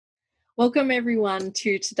Welcome everyone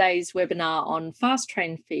to today's webinar on Fast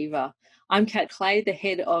Train Fever. I'm Kat Clay, the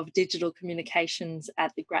Head of Digital Communications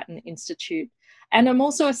at the Grattan Institute, and I'm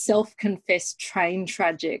also a self-confessed train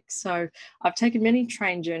tragic. So I've taken many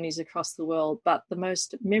train journeys across the world, but the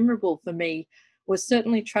most memorable for me was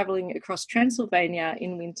certainly travelling across Transylvania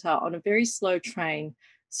in winter on a very slow train.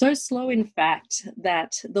 So slow, in fact,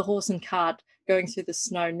 that the horse and cart going through the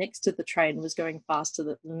snow next to the train was going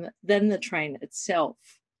faster than the train itself.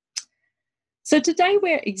 So today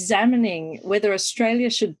we're examining whether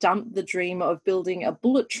Australia should dump the dream of building a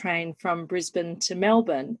bullet train from Brisbane to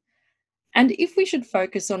Melbourne, and if we should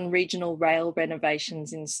focus on regional rail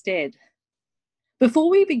renovations instead. Before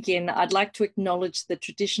we begin, I'd like to acknowledge the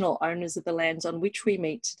traditional owners of the lands on which we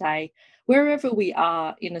meet today, wherever we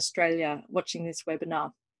are in Australia watching this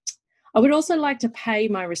webinar. I would also like to pay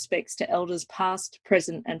my respects to elders past,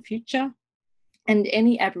 present and future, and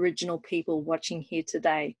any Aboriginal people watching here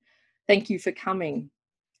today. Thank you for coming.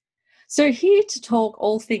 So here to talk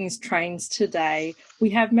all things trains today, we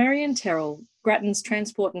have Marion Terrell, Grattan's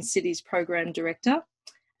Transport and Cities Program Director,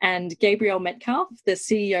 and Gabrielle Metcalf, the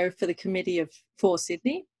CEO for the Committee for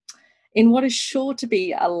Sydney, in what is sure to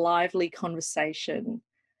be a lively conversation.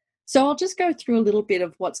 So I'll just go through a little bit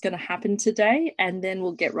of what's going to happen today, and then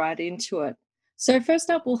we'll get right into it. So first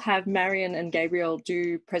up, we'll have Marion and Gabrielle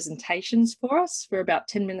do presentations for us for about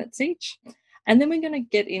 10 minutes each. And then we're going to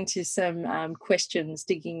get into some questions,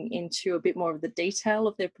 digging into a bit more of the detail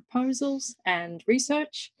of their proposals and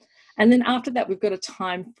research. And then after that, we've got a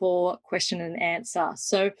time for question and answer.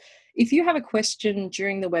 So if you have a question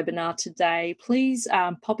during the webinar today, please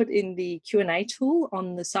pop it in the Q&A tool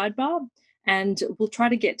on the sidebar, and we'll try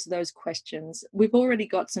to get to those questions. We've already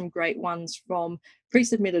got some great ones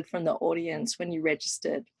pre-submitted from the audience when you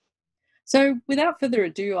registered. So without further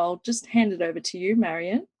ado, I'll just hand it over to you,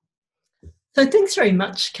 Marion. So thanks very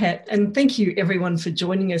much, Kat, and thank you everyone for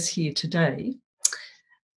joining us here today.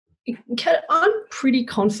 Kat, I'm pretty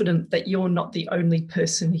confident that you're not the only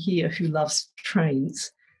person here who loves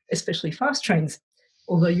trains, especially fast trains,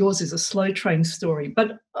 although yours is a slow train story.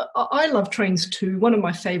 But I love trains too. One of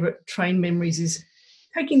my favourite train memories is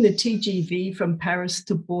taking the TGV from Paris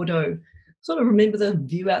to Bordeaux. Sort of remember the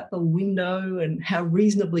view out the window and how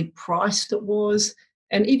reasonably priced it was,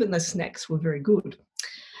 and even the snacks were very good.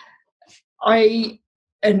 And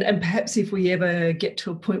perhaps if we ever get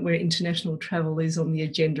to a point where international travel is on the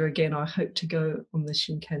agenda again, I hope to go on the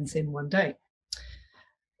Shinkansen one day.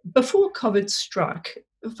 Before COVID struck,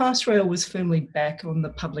 fast rail was firmly back on the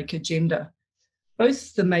public agenda.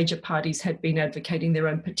 Both the major parties had been advocating their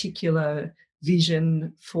own particular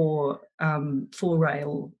vision for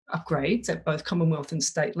rail upgrades at both Commonwealth and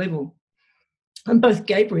state level. And both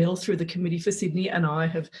Gabrielle, through the Committee for Sydney, and I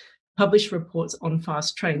have published reports on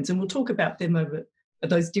fast trains, and we'll talk about them over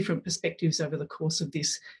those different perspectives over the course of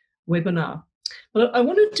this webinar. But I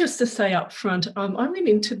wanted just to say up front, I went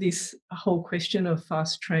into this whole question of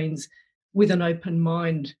fast trains with an open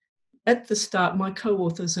mind. At the start, my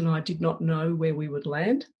co-authors and I did not know where we would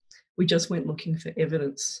land. We just went looking for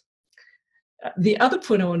evidence. The other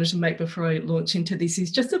point I wanted to make before I launch into this is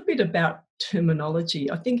just a bit about terminology.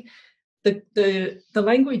 I think the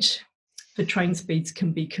language for train speeds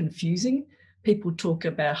can be confusing. People talk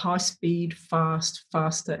about high speed, fast,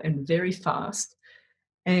 faster, and very fast.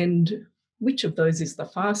 And which of those is the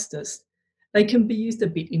fastest? They can be used a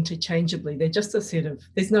bit interchangeably. They're just a set of,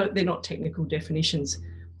 they're not technical definitions.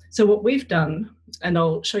 So what we've done, and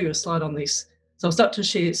I'll show you a slide on this, so I'll start to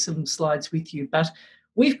share some slides with you, but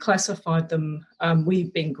we've classified them,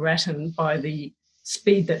 we've been Grattan, by the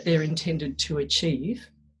speed that they're intended to achieve.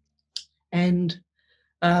 And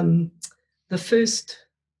the first,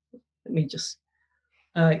 let me just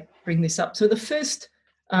bring this up. So the first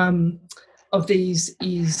of these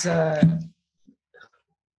is, hold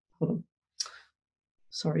on,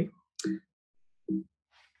 sorry.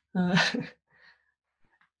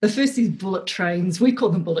 The first is bullet trains. We call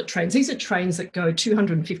them bullet trains. These are trains that go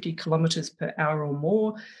 250 kilometres per hour or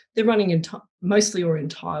more. They're running mostly or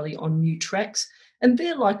entirely on new tracks. And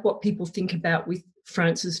they're like what people think about with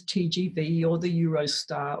France's TGV or the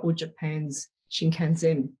Eurostar or Japan's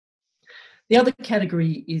Shinkansen. The other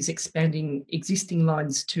category is expanding existing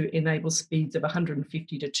lines to enable speeds of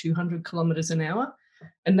 150 to 200 kilometres an hour.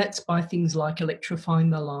 And that's by things like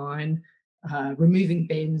electrifying the line, removing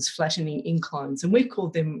bends, flattening inclines, and we've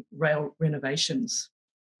called them rail renovations.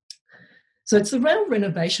 So it's the rail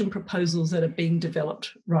renovation proposals that are being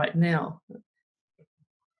developed right now.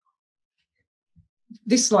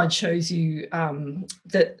 This slide shows you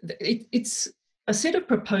that it's a set of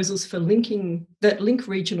proposals for that link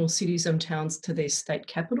regional cities and towns to their state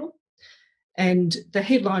capital. And the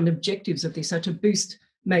headline objectives of this are to boost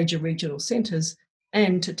major regional centres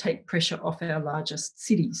and to take pressure off our largest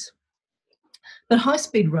cities. But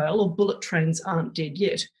high-speed rail or bullet trains aren't dead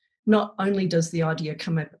yet. Not only does the idea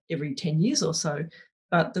come up every 10 years or so,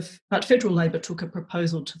 but federal Labor took a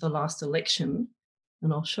proposal to the last election,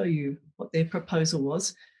 and I'll show you what their proposal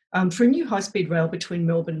was, for a new high-speed rail between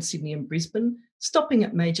Melbourne, Sydney and Brisbane, stopping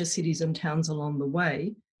at major cities and towns along the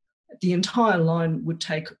way. The entire line would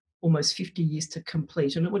take almost 50 years to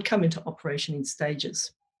complete, and it would come into operation in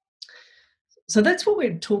stages. So that's what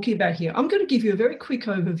we're talking about here. I'm going to give you a very quick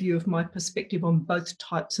overview of my perspective on both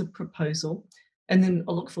types of proposal, and then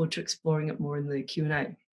I'll look forward to exploring it more in the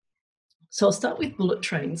Q&A. So I'll start with bullet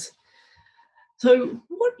trains. So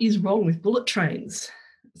what is wrong with bullet trains?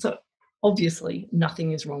 So obviously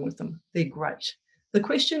nothing is wrong with them. They're great. The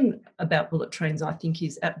question about bullet trains, I think,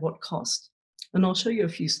 is at what cost? And I'll show you a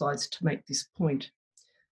few slides to make this point.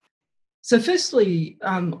 So firstly,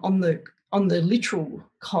 on the literal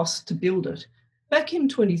cost to build it, back in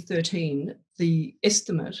 2013, the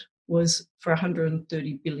estimate was for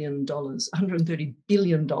 $130 billion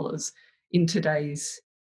in today's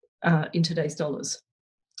dollars.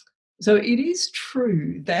 So it is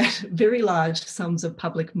true that very large sums of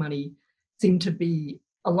public money seem to be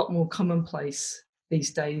a lot more commonplace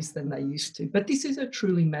these days than they used to. But this is a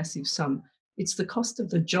truly massive sum. It's the cost of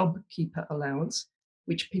the JobKeeper allowance,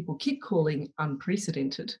 which people keep calling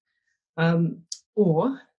unprecedented.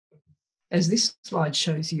 Or, as this slide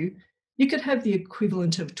shows you, you could have the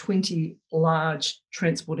equivalent of 20 large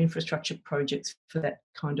transport infrastructure projects for that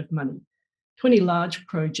kind of money. 20 large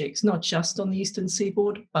projects, not just on the eastern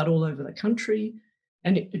seaboard, but all over the country,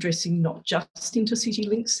 and addressing not just intercity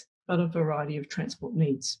links, but a variety of transport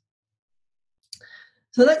needs.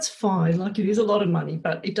 So that's fine, like it is a lot of money,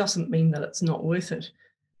 but it doesn't mean that it's not worth it.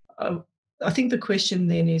 I think the question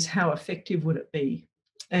then is how effective would it be?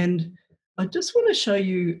 And I just want to show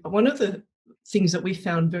you one of the things that we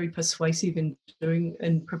found very persuasive in doing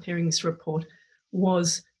and preparing this report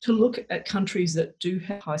was to look at countries that do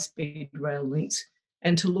have high-speed rail links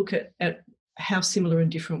and to look at how similar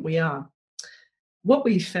and different we are. What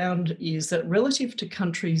we found is that relative to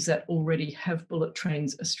countries that already have bullet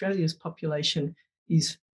trains, Australia's population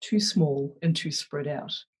is too small and too spread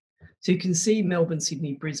out. So you can see Melbourne,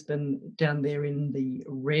 Sydney, Brisbane down there in the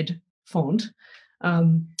red font.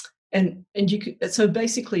 So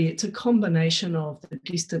basically it's a combination of the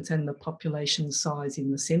distance and the population size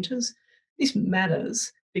in the centres. This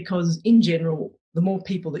matters because in general, the more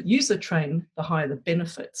people that use the train, the higher the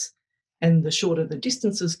benefits, and the shorter the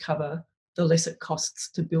distances cover, the less it costs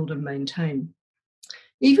to build and maintain.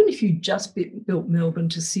 Even if you just built Melbourne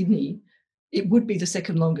to Sydney, it would be the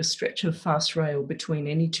second longest stretch of fast rail between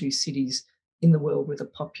any two cities in the world with a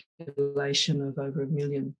population of over 1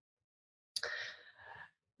 million.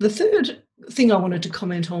 The third thing I wanted to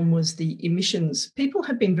comment on was the emissions. People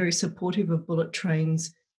have been very supportive of bullet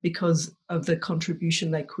trains because of the contribution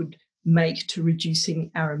they could make to reducing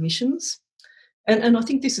our emissions. And I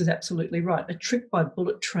think this is absolutely right. A trip by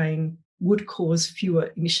bullet train would cause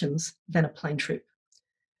fewer emissions than a plane trip.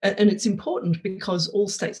 And it's important because all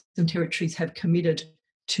states and territories have committed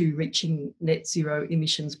to reaching net zero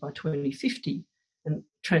emissions by 2050, and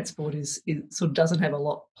transport sort of doesn't have a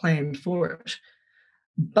lot planned for it.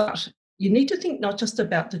 But you need to think not just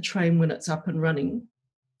about the train when it's up and running,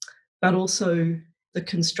 but also the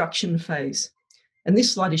construction phase. And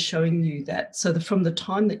this slide is showing you that. So from the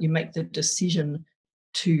time that you make the decision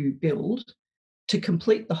to build, to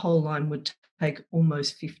complete the whole line would take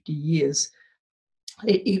almost 50 years.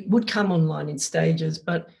 It would come online in stages,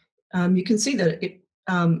 but you can see that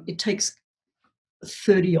it takes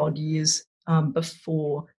 30 odd years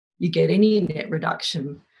before you get any net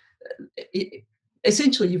reduction.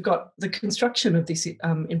 Essentially, you've got the construction of this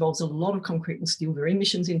involves a lot of concrete and steel, very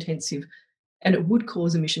emissions intensive, and it would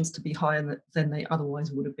cause emissions to be higher than they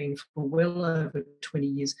otherwise would have been for well over 20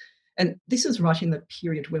 years. And this is right in the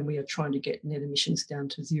period when we are trying to get net emissions down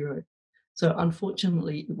to zero. So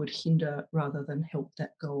unfortunately, it would hinder rather than help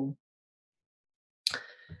that goal.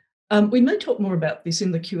 We may talk more about this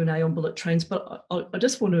in the Q&A on bullet trains, but I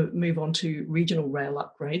just want to move on to regional rail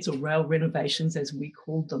upgrades or rail renovations, as we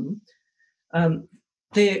called them.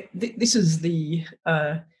 This is the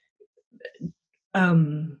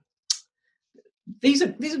these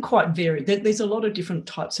are quite varied. There's a lot of different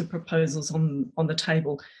types of proposals on the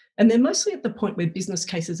table, and they're mostly at the point where business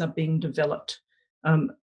cases are being developed.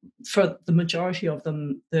 For the majority of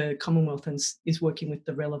them, the Commonwealth is working with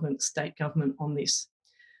the relevant state government on this.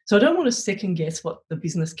 So I don't want to second guess what the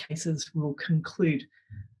business cases will conclude.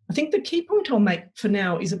 I think the key point I'll make for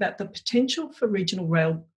now is about the potential for regional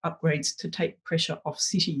rail upgrades to take pressure off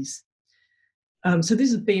cities. So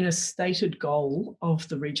this has been a stated goal of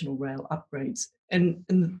the regional rail upgrades. And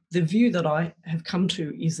the view that I have come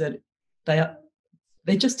to is that they're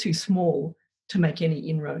just too small to make any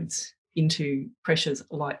inroads into pressures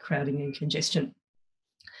like crowding and congestion.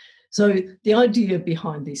 So the idea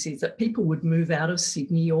behind this is that people would move out of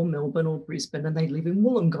Sydney or Melbourne or Brisbane and they live in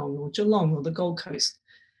Wollongong or Geelong or the Gold Coast,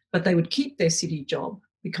 but they would keep their city job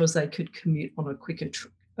because they could commute on a quicker,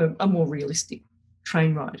 a more realistic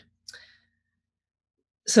train ride.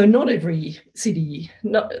 So not every city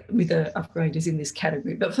with an upgrade is in this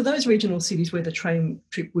category, but for those regional cities where the train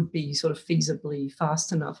trip would be sort of feasibly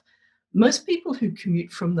fast enough, most people who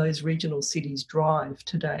commute from those regional cities drive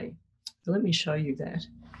today. So let me show you that.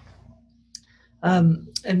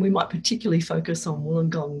 And we might particularly focus on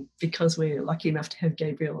Wollongong because we're lucky enough to have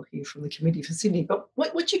Gabriel here from the Committee for Sydney. But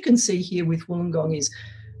what you can see here with Wollongong is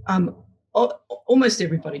almost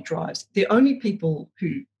everybody drives. The only people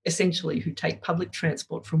who take public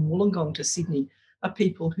transport from Wollongong to Sydney are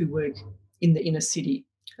people who work in the inner city.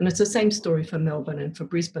 And it's the same story for Melbourne and for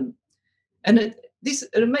Brisbane. And it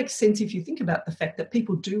makes sense if you think about the fact that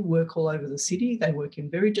people do work all over the city. They work in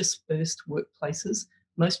very dispersed workplaces.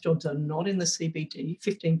 Most jobs are not in the CBD.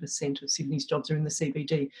 15% of Sydney's jobs are in the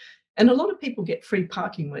CBD. And a lot of people get free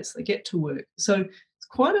parking once they get to work. So it's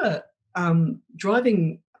quite a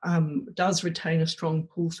driving does retain a strong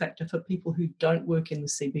pull factor for people who don't work in the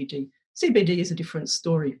CBD. CBD is a different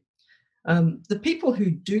story. The people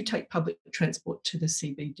who do take public transport to the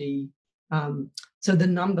CBD, so the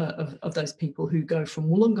number of those people who go from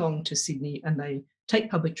Wollongong to Sydney and they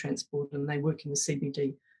take public transport and they work in the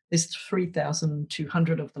CBD, there's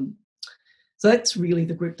 3,200 of them. So that's really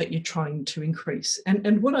the group that you're trying to increase.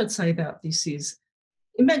 And what I'd say about this is,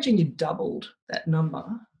 imagine you doubled that number,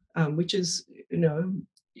 which is,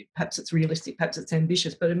 perhaps it's realistic, perhaps it's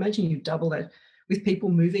ambitious, but imagine you double that with people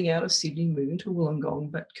moving out of Sydney, moving to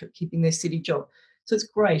Wollongong, but keeping their city job. So it's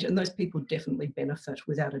great, and those people definitely benefit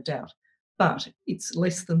without a doubt. But it's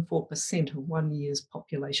less than 4% of 1 year's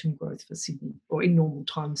population growth for Sydney, or in normal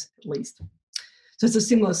times at least. So it's a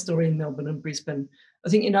similar story in Melbourne and Brisbane. I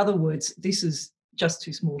think, in other words, this is just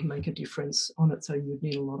too small to make a difference on it, so you would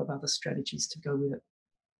need a lot of other strategies to go with it.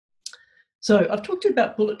 So I've talked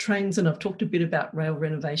about bullet trains and I've talked a bit about rail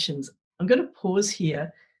renovations. I'm going to pause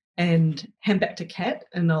here and hand back to Kat,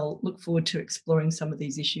 and I'll look forward to exploring some of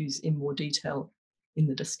these issues in more detail in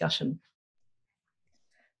the discussion.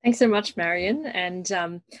 Thanks so much, Marion.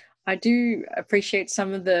 And I do appreciate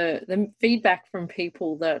some of the feedback from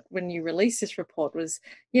people that when you released this report was,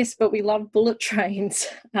 yes, but we love bullet trains.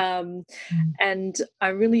 And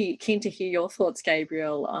I'm really keen to hear your thoughts,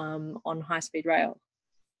 Gabriel, on high-speed rail.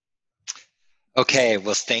 Okay,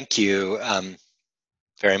 well, thank you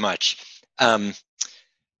very much. I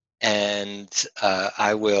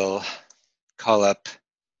will call up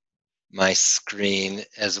my screen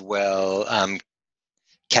as well.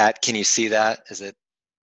 Kat, can you see that? Is it?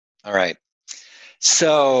 All right.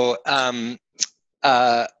 So I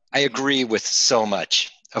agree with so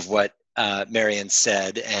much of what Marion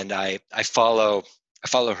said, and I follow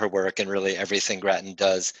her work and really everything Grattan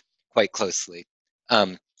does quite closely.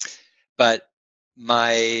 But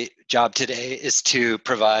my job today is to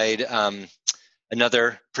provide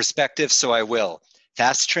another perspective, so I will.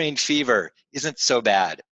 Fast train fever isn't so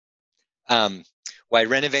bad. Why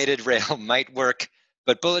renovated rail might work,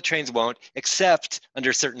 but bullet trains won't, except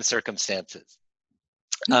under certain circumstances.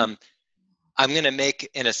 I'm going to make,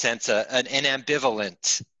 in a sense, an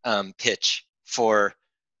ambivalent pitch for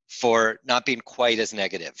not being quite as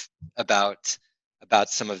negative about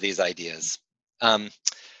some of these ideas.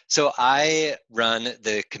 So I run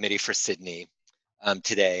the Committee for Sydney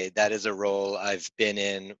today. That is a role I've been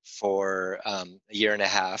in for a year and a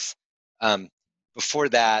half. Before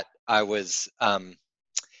that, I was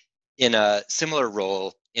in a similar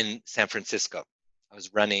role in San Francisco. I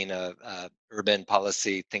was running a urban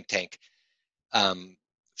policy think tank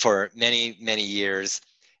for many, many years.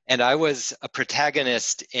 And I was a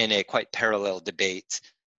protagonist in a quite parallel debate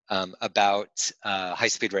about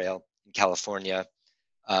high-speed rail in California,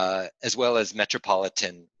 as well as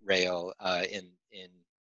metropolitan rail in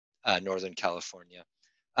Northern California.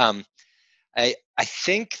 I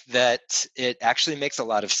think that it actually makes a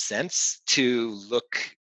lot of sense to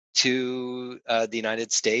look to the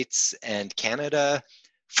United States and Canada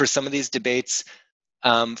for some of these debates,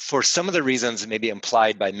 for some of the reasons maybe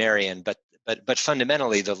implied by Marion, but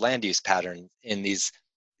fundamentally the land use pattern in these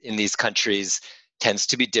countries tends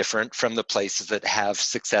to be different from the places that have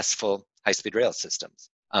successful high-speed rail systems.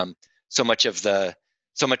 So much of the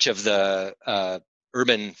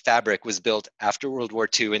urban fabric was built after World War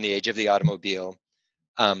II in the age of the automobile.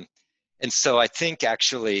 And so I think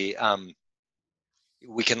actually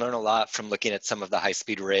we can learn a lot from looking at some of the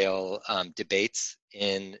high-speed rail debates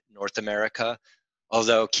in North America.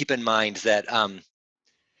 Although keep in mind that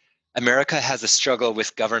America has a struggle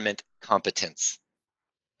with government competence,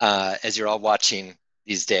 as you're all watching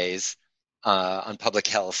these days on public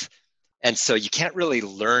health. And so you can't really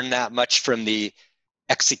learn that much from the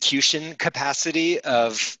execution capacity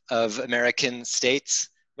of American states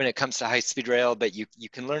when it comes to high-speed rail, but you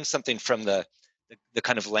can learn something from the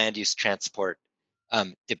kind of land use transport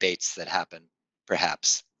debates that happen,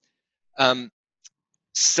 perhaps.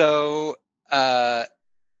 So I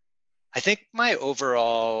think my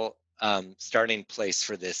overall starting place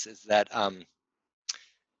for this is that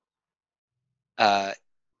the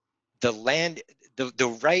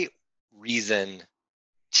right reason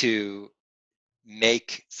to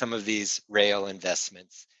make some of these rail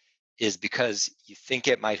investments is because you think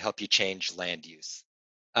it might help you change land use.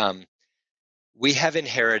 We have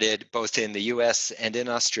inherited, both in the US and in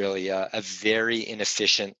Australia, a very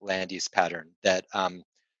inefficient land use pattern that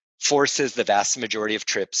forces the vast majority of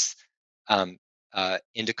trips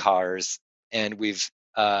into cars. And we've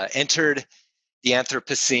entered the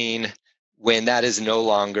Anthropocene when that is no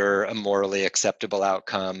longer a morally acceptable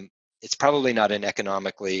outcome. It's probably not an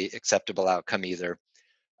economically acceptable outcome either.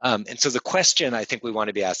 And so the question I think we want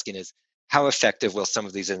to be asking is, how effective will some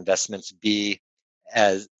of these investments be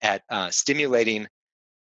at stimulating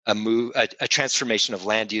a transformation of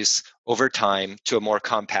land use over time to a more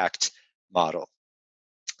compact model?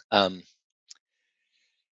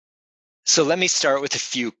 So let me start with a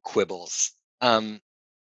few quibbles.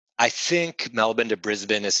 I think Melbourne to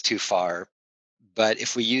Brisbane is too far, but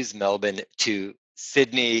if we use Melbourne to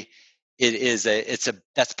Sydney,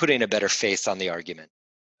 that's putting a better face on the argument.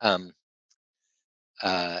 And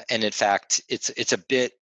in fact, it's a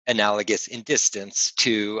bit analogous in distance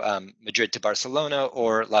to Madrid to Barcelona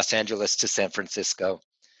or Los Angeles to San Francisco.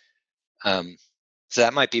 So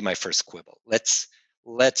that might be my first quibble.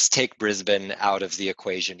 Let's take Brisbane out of the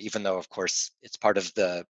equation, even though, of course, it's part of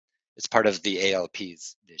the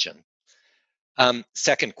ALP's vision.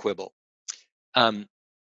 Second quibble.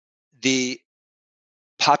 The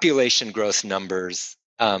population growth numbers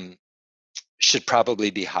should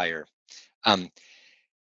probably be higher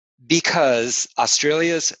because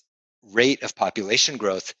Australia's rate of population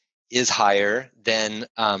growth is higher than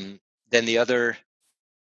the other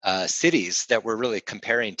cities that we're really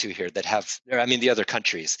comparing to here that have, the other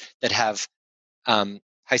countries that have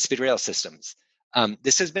high-speed rail systems.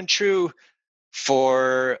 This has been true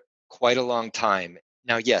for quite a long time.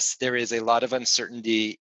 Now, yes, there is a lot of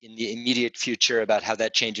uncertainty in the immediate future about how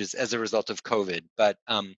that changes as a result of COVID, but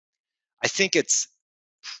I think it's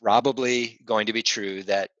probably going to be true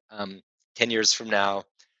that 10 years from now,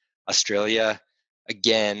 Australia,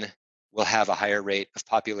 again, will have a higher rate of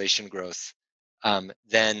population growth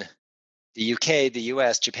than the UK, the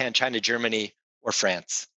US, Japan, China, Germany, or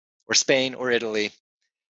France, or Spain, or Italy.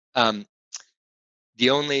 The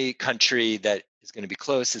only country that is going to be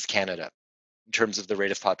close is Canada in terms of the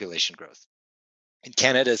rate of population growth. And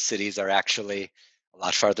Canada's cities are actually a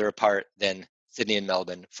lot farther apart than Sydney and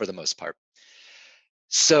Melbourne for the most part.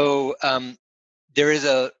 So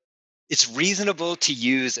it's reasonable to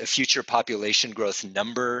use a future population growth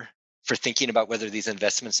number for thinking about whether these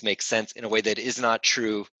investments make sense in a way that is not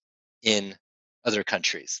true in other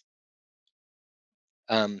countries.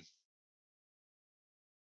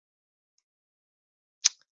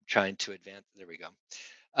 Trying to advance, there we go.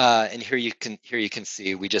 And here you can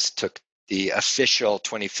see we just took the official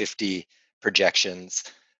 2050 projections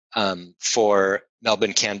for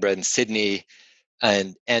Melbourne, Canberra, and Sydney,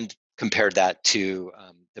 and compared that to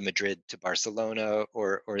the Madrid to Barcelona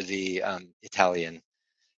or the Italian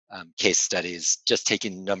case studies, just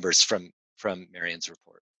taking numbers from Marion's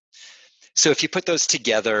report. So if you put those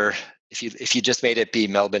together, if you just made it be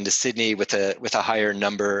Melbourne to Sydney with a higher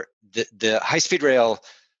number, the high-speed rail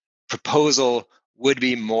proposal would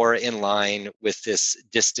be more in line with this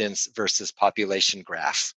distance versus population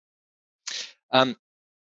graph. On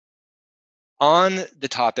the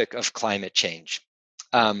topic of climate change,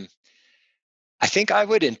 I think I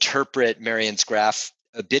would interpret Marion's graph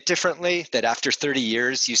a bit differently, that after 30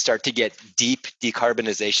 years, you start to get deep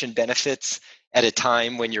decarbonization benefits at a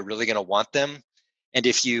time when you're really going to want them. And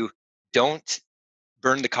if you don't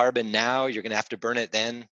burn the carbon now, you're going to have to burn it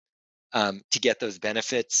then to get those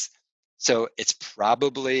benefits. So it's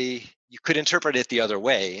probably, you could interpret it the other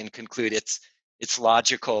way and conclude it's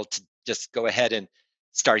logical to just go ahead and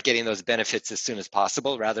start getting those benefits as soon as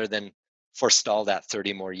possible rather than forestall that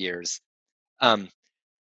 30 more years.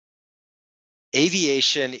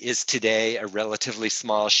 Aviation is today a relatively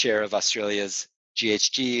small share of Australia's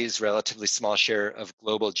GHGs, relatively small share of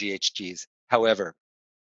global GHGs. However,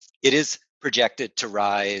 it is projected to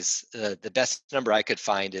rise. The best number I could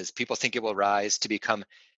find is people think it will rise to become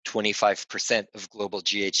 25% of global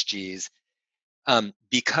GHGs,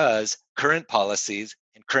 because current policies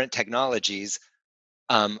and current technologies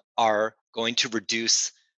are going to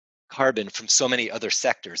reduce carbon from so many other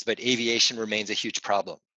sectors, but aviation remains a huge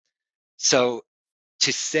problem. So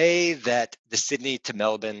to say that the Sydney to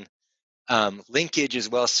Melbourne linkage is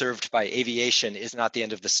well served by aviation is not the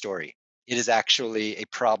end of the story. It is actually a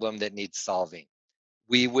problem that needs solving.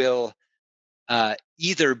 We will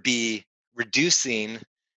either be reducing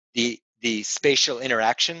the spatial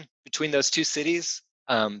interaction between those two cities,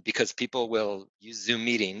 because people will use Zoom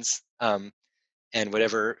meetings, and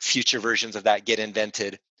whatever future versions of that get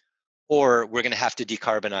invented, or we're going to have to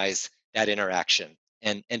decarbonize that interaction.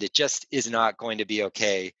 And it just is not going to be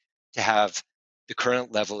okay to have the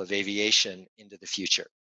current level of aviation into the future.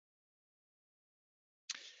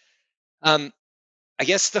 I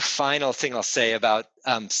guess the final thing I'll say about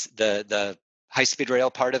the high-speed rail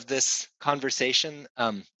part of this conversation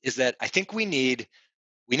is that I think we need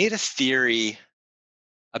a theory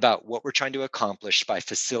about what we're trying to accomplish by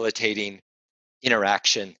facilitating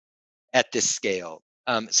interaction at this scale.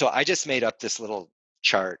 So I just made up this little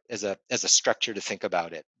chart as a structure to think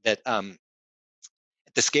about it. That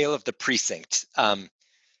at the scale of the precinct,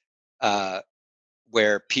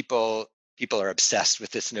 where people are obsessed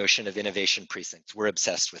with this notion of innovation precincts. We're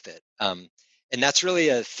obsessed with it. And that's really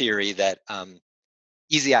a theory that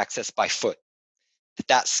easy access by foot,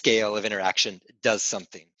 that scale of interaction does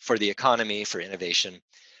something for the economy, for innovation.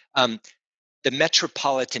 The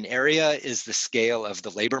metropolitan area is the scale of the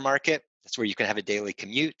labor market. That's where you can have a daily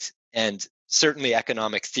commute. And certainly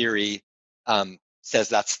economic theory says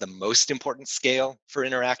that's the most important scale for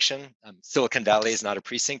interaction. Silicon Valley is not a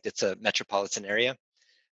precinct, it's a metropolitan area.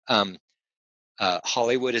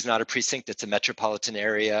 Hollywood is not a precinct, it's a metropolitan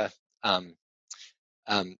area,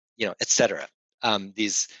 et cetera.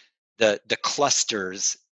 The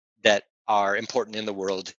clusters that are important in the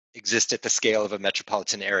world exist at the scale of a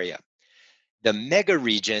metropolitan area. The mega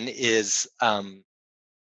region is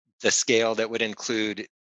the scale that would include,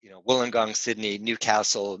 Wollongong, Sydney,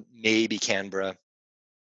 Newcastle, maybe Canberra,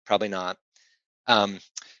 probably not. And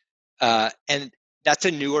that's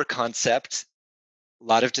a newer concept. A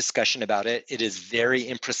lot of discussion about it. It is very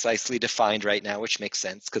imprecisely defined right now, which makes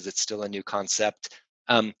sense because it's still a new concept.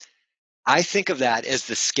 I think of that as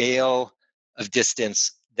the scale of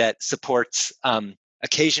distance that supports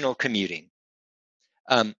occasional commuting.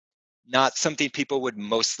 Not something people would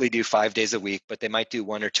mostly do 5 days a week, but they might do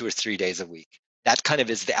 1 or 2 or 3 days a week. That kind of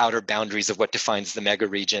is the outer boundaries of what defines the mega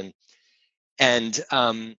region. And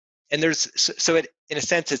there's, so it, in a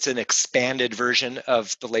sense, it's an expanded version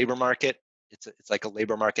of the labor market. It's like a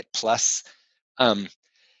labor market plus. There's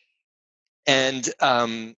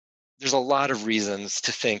a lot of reasons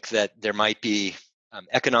to think that there might be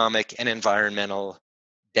economic and environmental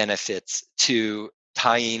benefits to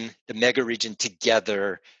tying the mega region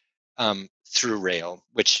together through rail,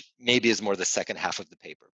 which maybe is more the second half of the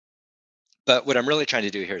paper. But what I'm really trying to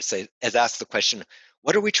do here is ask the question,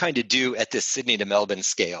 what are we trying to do at this Sydney to Melbourne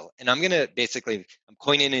scale? And I'm going to basically, I'm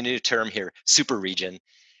coining a new term here, super region,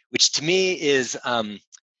 which to me is,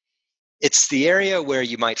 it's the area where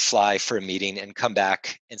you might fly for a meeting and come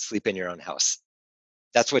back and sleep in your own house.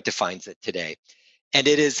 That's what defines it today. And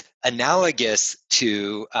it is analogous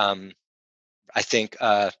to, I think,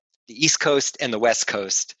 the East Coast and the West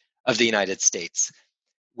Coast of the United States,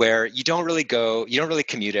 where you don't really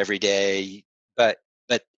commute every day, but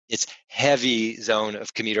it's heavy zone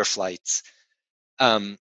of commuter flights.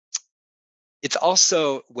 It's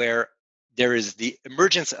also where there is the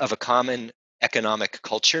emergence of a common economic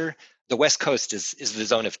culture. The West Coast is the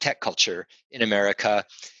zone of tech culture in America.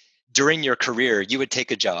 During your career, you would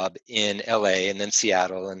take a job in LA and then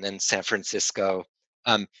Seattle and then San Francisco.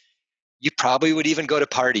 You probably would even go to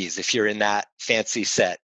parties if you're in that fancy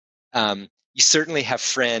set. You certainly have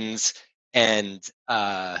friends, and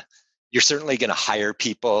you're certainly going to hire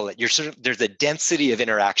people. There's a density of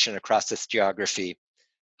interaction across this geography.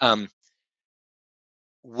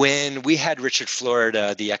 When we had Richard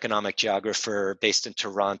Florida, the economic geographer based in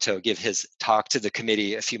Toronto, give his talk to the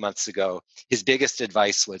committee a few months ago, his biggest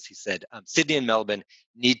advice was, he said, Sydney and Melbourne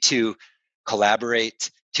need to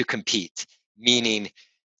collaborate to compete, meaning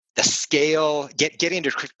the scale, getting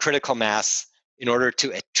to critical mass in order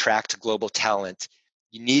to attract global talent.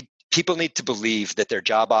 People need to believe that their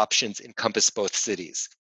job options encompass both cities.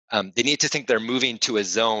 They need to think they're moving to a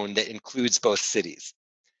zone that includes both cities.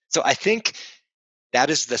 So I think that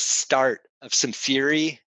is the start of some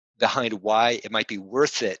theory behind why it might be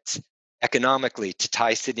worth it economically to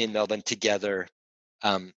tie Sydney and Melbourne together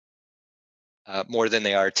more than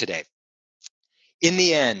they are today. In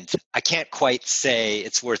the end, I can't quite say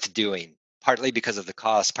it's worth doing, partly because of the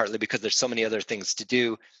cost, partly because there's so many other things to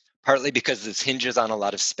do, partly because this hinges on a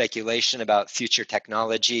lot of speculation about future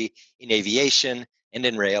technology in aviation and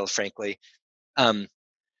in rail, frankly.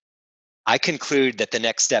 I conclude that the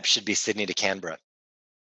next step should be Sydney to Canberra,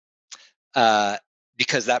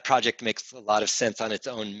 because that project makes a lot of sense on its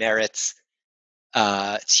own merits.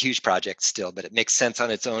 It's a huge project still, but it makes sense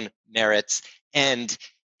on its own merits, and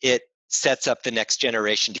it sets up the next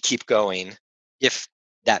generation to keep going if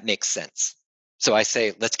that makes sense. So I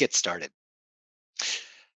say, let's get started.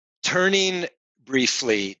 Turning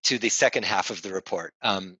briefly to the second half of the report,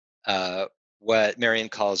 what Marion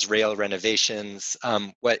calls rail renovations,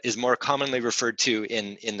 what is more commonly referred to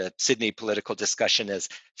in the Sydney political discussion as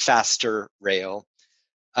faster rail.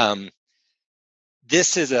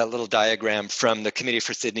 This is a little diagram from the Committee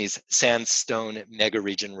for Sydney's Sandstone Mega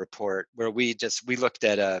Region report, where we looked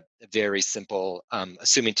at a very simple,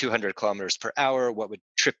 assuming 200 kilometers per hour, what would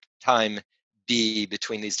trip time be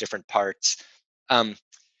between these different parts?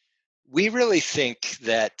 We really think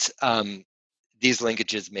that these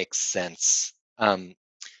linkages make sense. The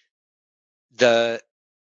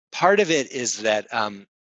part of it is that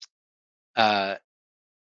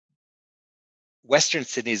Western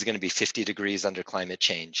Sydney is going to be 50 degrees under climate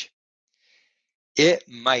change. It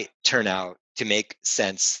might turn out to make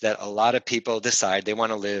sense that a lot of people decide they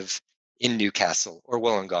want to live in Newcastle or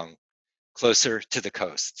Wollongong, closer to the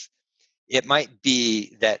coasts. It might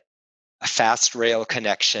be that a fast rail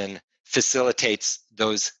connection facilitates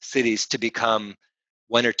those cities to become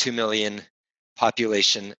 1 or 2 million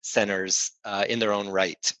population centers in their own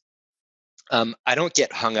right. I don't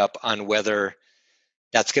get hung up on whether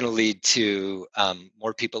that's going to lead to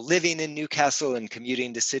more people living in Newcastle and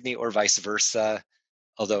commuting to Sydney or vice versa.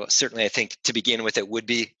 Although certainly I think to begin with, it would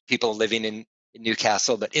be people living in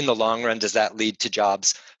Newcastle, but in the long run, does that lead to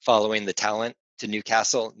jobs following the talent to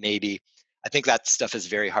Newcastle? Maybe. I think that stuff is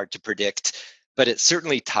very hard to predict, but it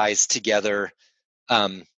certainly ties together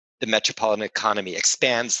the metropolitan economy,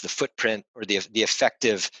 expands the footprint or the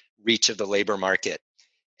effective reach of the labor market.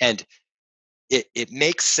 And it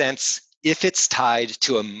makes sense if it's tied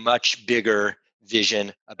to a much bigger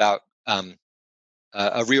vision about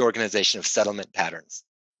a reorganization of settlement patterns,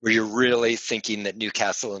 where you're really thinking that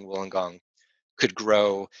Newcastle and Wollongong could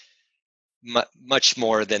grow much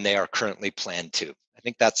more than they are currently planned to. I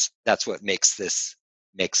think that's what makes this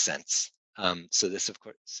make sense. So this, of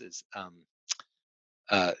course, is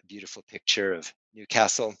a beautiful picture of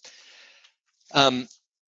Newcastle.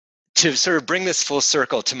 To sort of bring this full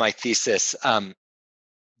circle to my thesis,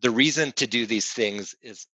 the reason to do these things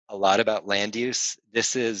is a lot about land use.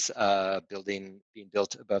 This is a building being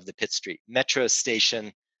built above the Pitt Street Metro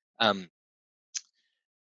station.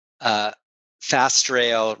 Fast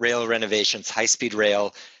rail renovations, high-speed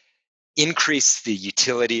rail increase the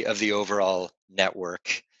utility of the overall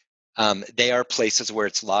network. They are places where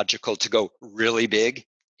it's logical to go really big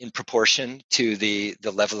in proportion to the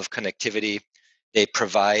level of connectivity they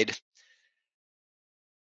provide.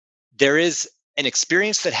 There is an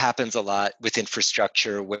experience that happens a lot with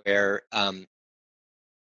infrastructure where in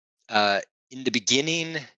the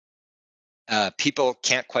beginning, people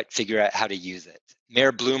can't quite figure out how to use it.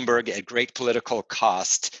 Mayor Bloomberg, at great political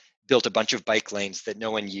cost, built a bunch of bike lanes that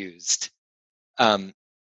no one used. And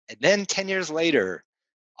then 10 years later,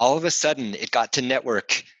 all of a sudden it got to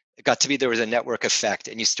network. It got to be there was a network effect,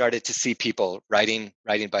 and you started to see people riding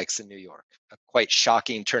bikes in New York. A quite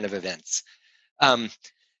shocking turn of events.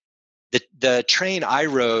 The train I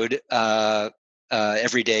rode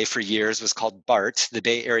every day for years was called BART, the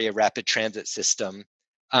Bay Area Rapid Transit System,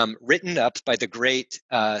 written up by the great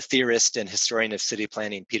theorist and historian of city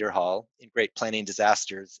planning, Peter Hall, in Great Planning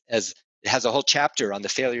Disasters, as it has a whole chapter on the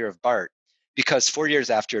failure of BART, because 4 years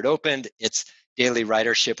after it opened, its daily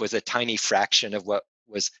ridership was a tiny fraction of what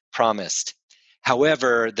was promised.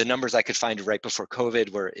 However, the numbers I could find right before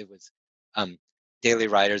COVID were it was daily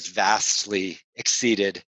riders vastly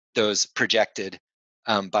exceeded those projected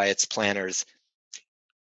by its planners.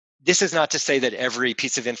 This is not to say that every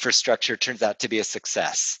piece of infrastructure turns out to be a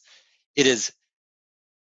success. It is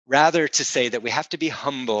rather to say that we have to be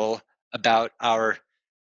humble about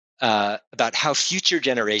about how future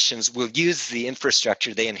generations will use the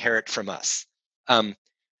infrastructure they inherit from us.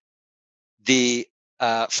 The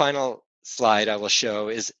final slide I will show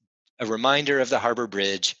is a reminder of the Harbour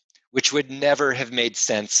Bridge, which would never have made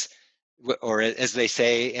sense, or as they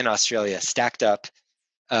say in Australia, stacked up,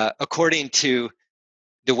 according to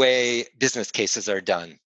the way business cases are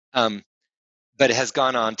done. But it has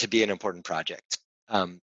gone on to be an important project.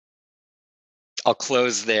 I'll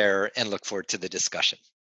close there and look forward to the discussion.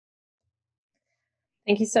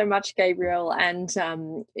 Thank you so much, Gabriel. And,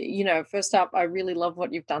 first up, I really love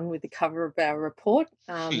what you've done with the cover of our report.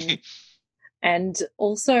 And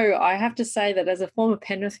also, I have to say that as a former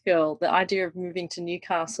Penrith girl, the idea of moving to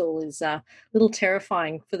Newcastle is a little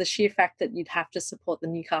terrifying for the sheer fact that you'd have to support the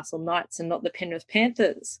Newcastle Knights and not the Penrith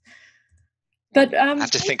Panthers. But I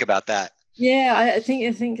have to think about that. Yeah, I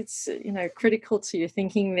think it's critical to your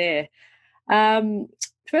thinking there.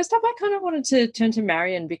 First up, I kind of wanted to turn to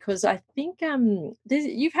Marion, because I think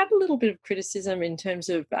you've had a little bit of criticism in terms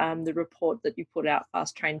of the report that you put out,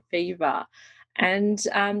 Fast Train Fever. And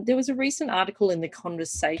there was a recent article in The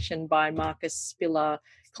Conversation by Marcus Spiller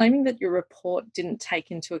claiming that your report didn't take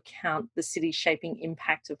into account the city-shaping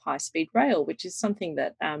impact of high-speed rail, which is something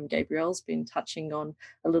that Gabrielle's been touching on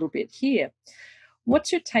a little bit here.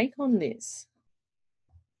 What's your take on this?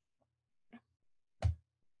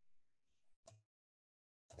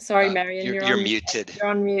 Sorry, Marion, you're muted. You're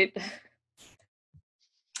on mute.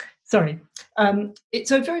 Sorry. It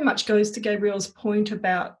so very much goes to Gabrielle's point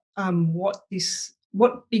about what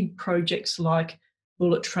big projects like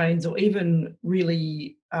bullet trains, or even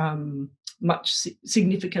really much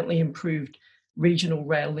significantly improved regional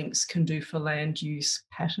rail links, can do for land use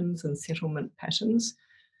patterns and settlement patterns.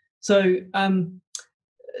 So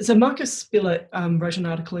Marcus Spiller wrote an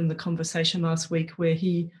article in The Conversation last week where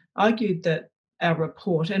he argued that our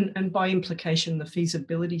report, and by implication the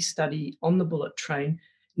feasibility study on the bullet train,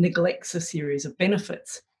 neglects a series of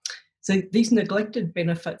benefits. So these neglected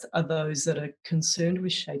benefits are those that are concerned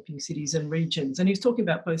with shaping cities and regions. And he's talking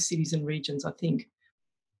about both cities and regions, I think.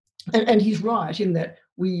 And he's right in that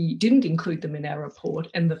we didn't include them in our report,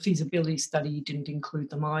 and the feasibility study didn't include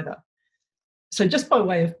them either. So just by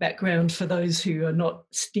way of background for those who are not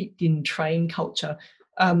steeped in train culture,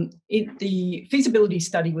 the feasibility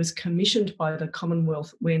study was commissioned by the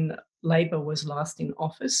Commonwealth when Labor was last in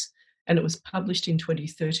office, and it was published in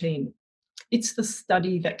 2013. It's the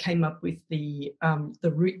study that came up with the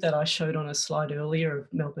route that I showed on a slide earlier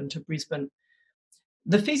of Melbourne to Brisbane.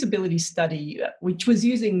 The feasibility study, which was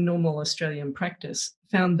using normal Australian practice,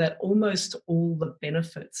 found that almost all the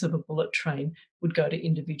benefits of a bullet train would go to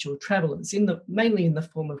individual travellers, mainly in the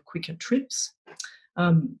form of quicker trips.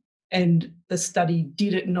 And the study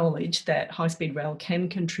did acknowledge that high-speed rail can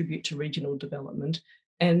contribute to regional development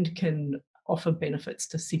and can offer benefits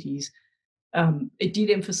to cities. It did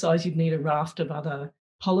emphasise you'd need a raft of other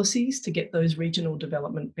policies to get those regional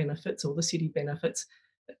development benefits or the city benefits.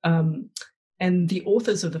 And the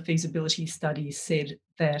authors of the feasibility study said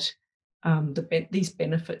that these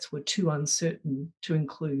benefits were too uncertain to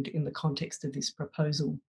include in the context of this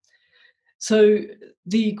proposal. So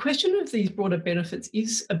the question of these broader benefits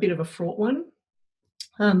is a bit of a fraught one.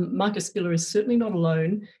 Marcus Spiller is certainly not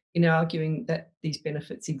alone in arguing that these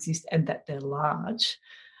benefits exist and that they're large.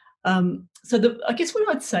 I guess what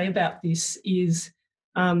I'd say about this is,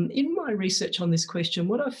 in my research on this question,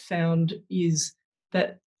 what I've found is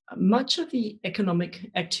that much of the economic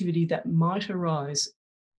activity that might arise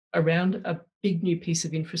around a big new piece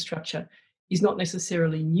of infrastructure is not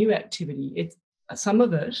necessarily new activity. Some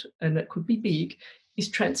of it, and it could be big, is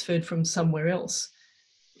transferred from somewhere else.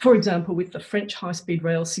 For example, with the French high-speed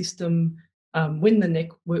rail system, when the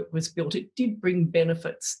network was built, it did bring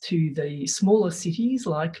benefits to the smaller cities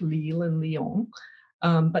like Lille and Lyon,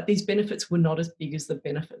 but these benefits were not as big as the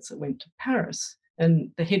benefits that went to Paris.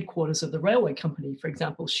 And the headquarters of the railway company, for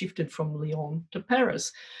example, shifted from Lyon to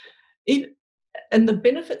Paris. And the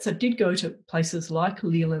benefits that did go to places like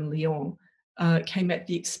Lille and Lyon came at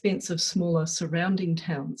the expense of smaller surrounding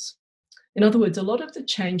towns. In other words, a lot of the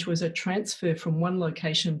change was a transfer from one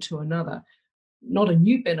location to another, not a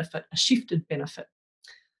new benefit, a shifted benefit.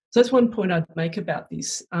 So that's one point I'd make about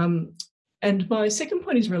this. And my second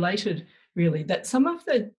point is related, really, that some of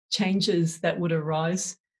the changes that would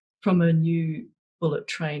arise from a new bullet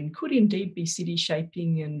train could indeed be city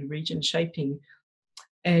shaping and region shaping,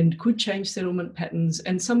 and could change settlement patterns,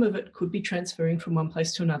 and some of it could be transferring from one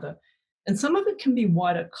place to another. And some of it can be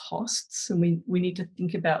wider costs, and we need to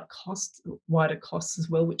think about wider costs as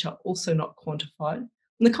well, which are also not quantified. And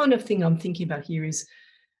the kind of thing I'm thinking about here is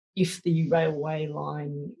if the railway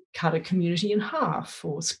line cut a community in half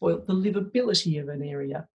or spoilt the livability of an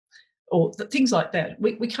area, or things like that.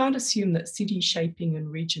 We can't assume that city shaping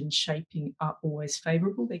and region shaping are always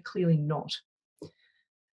favourable. They're clearly not.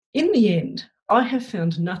 In the end, I have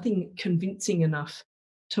found nothing convincing enough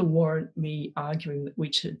to warrant me arguing that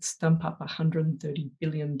we should stump up $130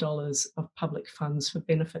 billion of public funds for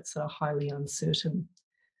benefits that are highly uncertain.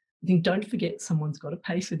 I think don't forget someone's got to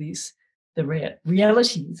pay for this. The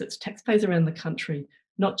reality is it's taxpayers around the country,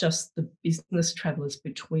 not just the business travellers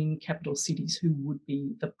between capital cities who would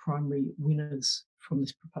be the primary winners from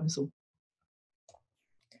this proposal.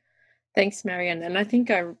 Thanks, Marion. And I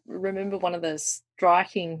think I remember one of the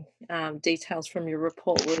striking details from your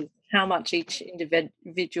report was how much each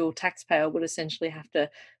individual taxpayer would essentially have to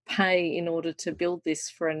pay in order to build this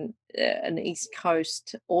for an East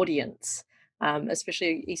Coast audience,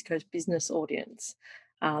 especially East Coast business audience.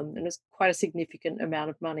 And it was quite a significant amount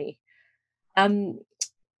of money.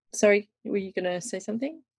 Sorry, were you going to say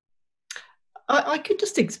something? I could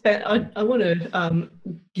just expand. I want to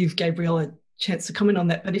give Gabrielle a chance to comment on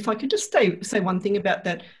that, but if I could just say one thing about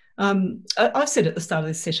that. I've said at the start of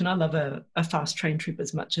this session, I love a fast train trip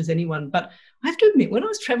as much as anyone, but I have to admit, when I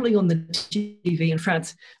was travelling on the TGV in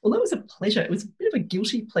France, although it was a pleasure, it was a bit of a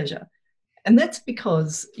guilty pleasure. And that's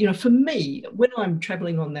because, for me, when I'm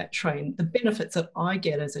travelling on that train, the benefits that I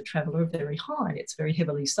get as a traveller are very high. It's very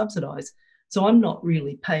heavily subsidised. So I'm not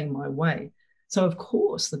really paying my way. So, of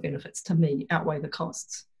course, the benefits to me outweigh the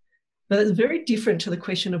costs. But it's very different to the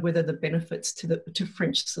question of whether the benefits to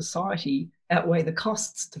French society outweigh the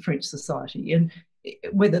costs to French society, and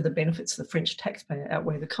whether the benefits to the French taxpayer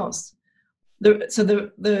outweigh the costs. The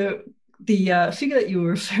figure that you were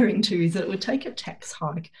referring to is that it would take a tax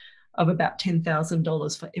hike of about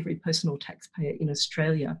 $10,000 for every personal taxpayer in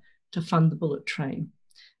Australia to fund the bullet train.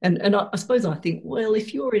 And I suppose I think, well,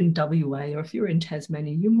 if you're in WA or if you're in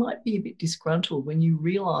Tasmania, you might be a bit disgruntled when you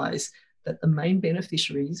realise that the main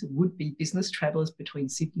beneficiaries would be business travellers between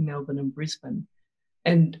Sydney, Melbourne and Brisbane.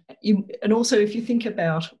 And also if you think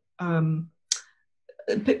about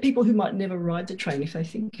people who might never ride the train, if they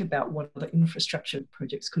think about what other infrastructure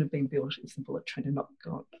projects could have been built if the bullet train had not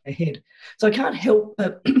gone ahead. So I can't help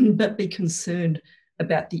but be concerned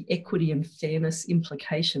about the equity and fairness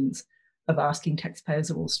implications of asking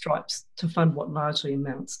taxpayers of all stripes to fund what largely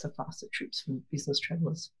amounts to faster trips for business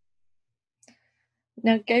travellers.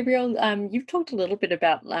 Now, Gabrielle, you've talked a little bit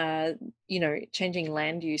about, changing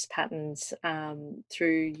land use patterns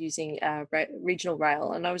through using regional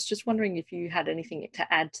rail, and I was just wondering if you had anything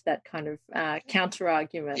to add to that kind of counter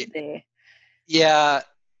argument there. Yeah,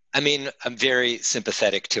 I mean, I'm very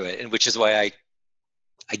sympathetic to it, and which is why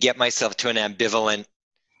I get myself to an ambivalent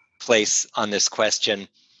place on this question.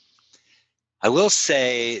 I will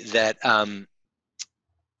say that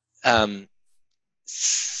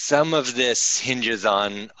some of this hinges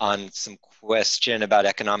on some question about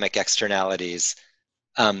economic externalities.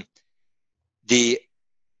 The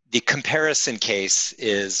comparison case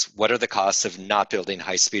is, what are the costs of not building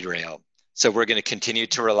high-speed rail? So we're going to continue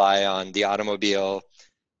to rely on the automobile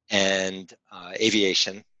and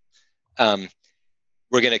aviation. We're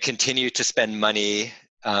going to continue to spend money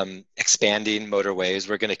expanding motorways.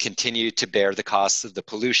 We're going to continue to bear the costs of the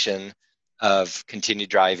pollution of continued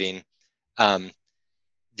driving.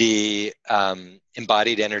 The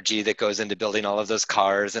embodied energy that goes into building all of those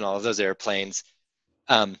cars and all of those airplanes.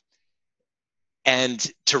 And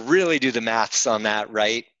to really do the maths on that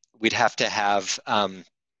right, we'd have to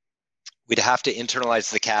internalize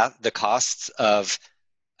the costs of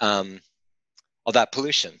all that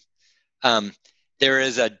pollution. There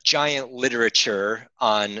is a giant literature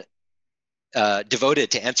on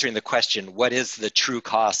devoted to answering the question, what is the true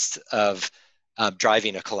cost of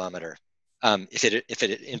driving a kilometer? If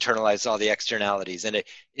it internalizes all the externalities, and an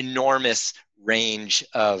enormous range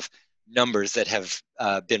of numbers that have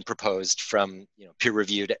been proposed from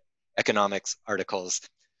peer-reviewed economics articles.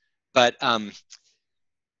 But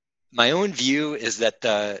my own view is that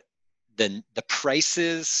the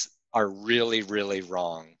prices are really, really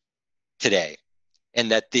wrong today, and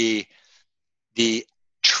that the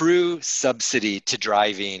true subsidy to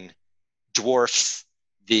driving dwarfs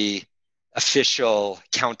the official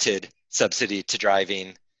counted subsidy to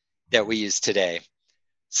driving that we use today.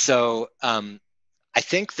 So I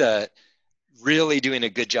think that really doing a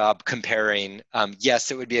good job comparing,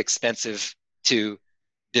 yes, it would be expensive to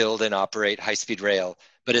build and operate high-speed rail,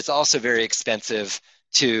 but it's also very expensive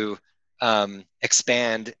to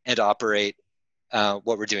expand and operate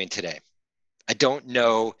what we're doing today. I don't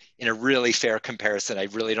know, in a really fair comparison, I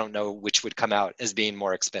really don't know which would come out as being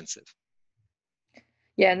more expensive.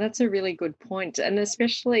 Yeah, and that's a really good point. And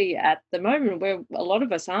especially at the moment where a lot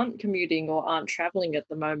of us aren't commuting or aren't traveling at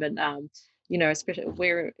the moment, especially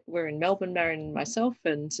we're in Melbourne, Marion and myself,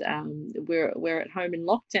 and we're at home in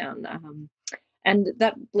lockdown. And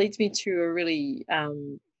that leads me to a really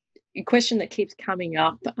question that keeps coming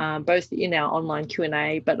up both in our online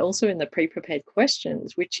Q&A, but also in the pre-prepared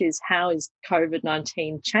questions, which is, how is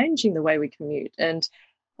COVID-19 changing the way we commute? And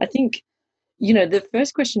I think the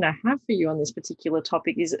first question I have for you on this particular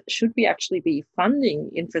topic is, should we actually be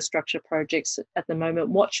funding infrastructure projects at the moment?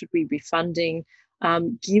 What should we be funding,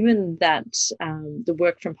 given that the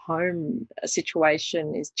work from home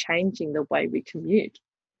situation is changing the way we commute?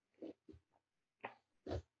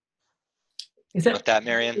 Is that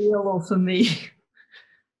Marion? Or for me?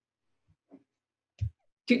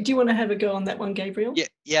 Do you want to have a go on that one, Gabriel?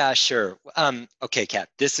 Yeah, sure. Okay, Kat,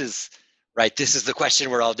 this is the question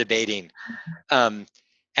we're all debating. And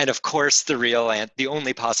of course, the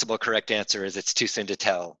only possible correct answer is it's too soon to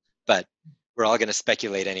tell, but we're all going to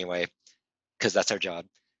speculate anyway, because that's our job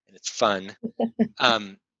and it's fun.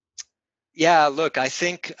 Yeah, look, I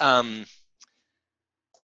think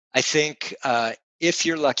if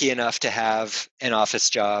you're lucky enough to have an office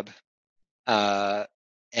job,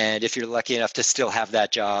 and if you're lucky enough to still have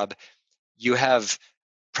that job, you have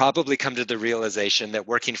probably come to the realization that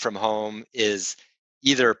working from home is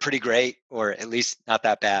either pretty great or at least not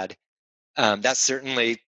that bad. That's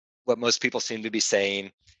certainly what most people seem to be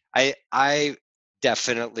saying. I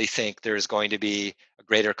definitely think there's going to be a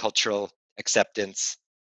greater cultural acceptance.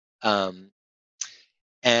 The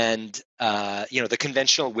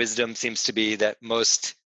conventional wisdom seems to be that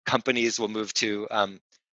most companies will move to a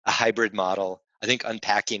hybrid model. I think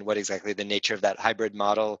unpacking what exactly the nature of that hybrid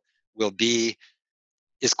model will be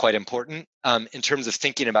is quite important in terms of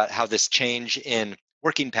thinking about how this change in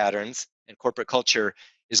working patterns and corporate culture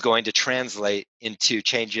is going to translate into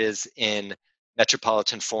changes in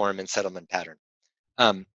metropolitan form and settlement pattern.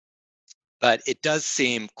 But it does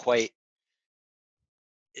seem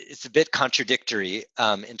it's a bit contradictory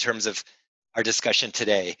in terms of our discussion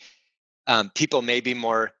today. People may be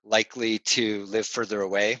more likely to live further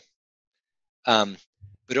away,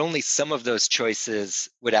 but only some of those choices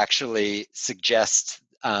would actually suggest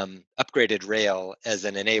upgraded rail as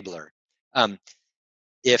an enabler.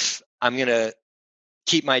 If I'm going to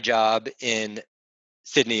keep my job in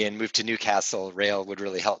Sydney and move to Newcastle, rail would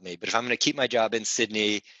really help me. But if I'm going to keep my job in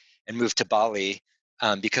Sydney and move to Bali,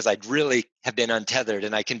 because I'd really have been untethered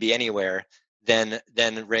and I can be anywhere, then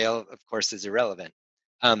rail, of course, is irrelevant.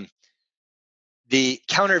 The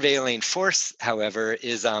countervailing force, however,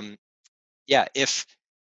 is if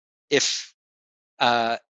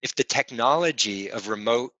the technology of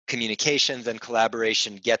remote communications and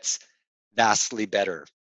collaboration gets vastly better,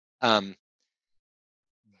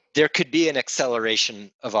 there could be an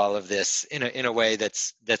acceleration of all of this in a way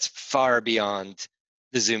that's far beyond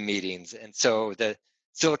the Zoom meetings. And so the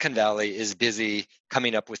Silicon Valley is busy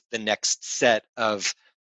coming up with the next set of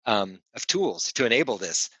tools to enable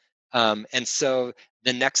this. And so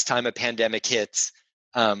the next time a pandemic hits,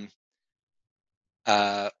 or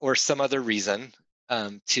some other reason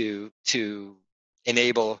to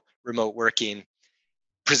enable remote working,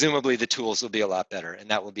 presumably the tools will be a lot better, and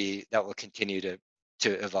that will continue to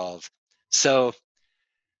evolve. So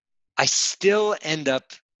I still end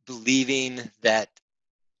up believing that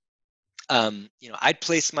I'd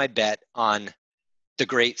place my bet on the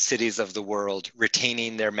great cities of the world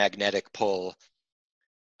retaining their magnetic pull,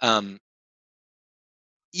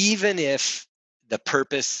 even if the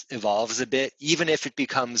purpose evolves a bit, even if it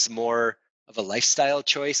becomes more of a lifestyle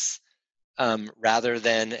choice rather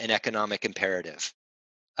than an economic imperative.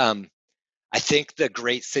 I think the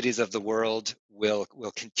great cities of the world will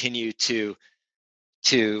continue to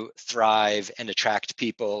thrive and attract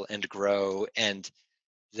people and grow, and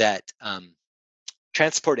that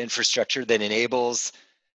transport infrastructure that enables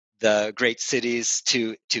the great cities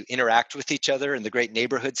to interact with each other and the great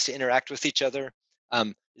neighborhoods to interact with each other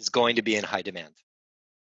is going to be in high demand.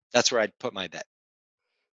 That's where I'd put my bet.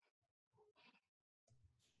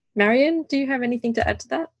 Marion, do you have anything to add to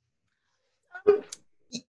that?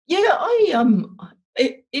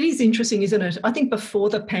 It is interesting, isn't it? I think before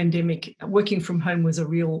the pandemic, working from home was a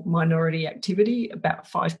real minority activity. About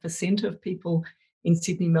 5% of people in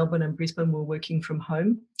Sydney, Melbourne and Brisbane were working from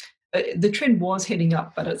home. The trend was heading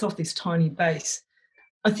up, but it's off this tiny base.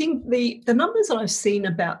 I think the numbers that I've seen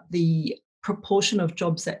about the proportion of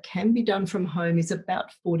jobs that can be done from home is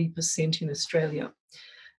about 40% in Australia.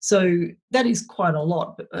 So that is quite a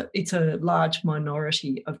lot, but it's a large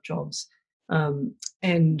minority of jobs. And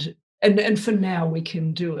for now we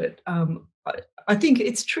can do it. I think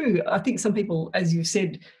it's true. I think some people, as you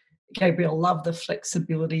said, Gabriel, love the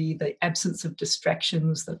flexibility, the absence of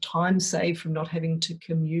distractions, the time saved from not having to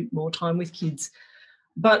commute, more time with kids.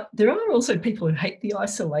 But there are also people who hate the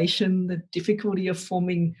isolation, the difficulty of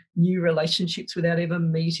forming new relationships without ever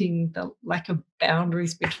meeting, the lack of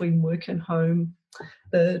boundaries between work and home,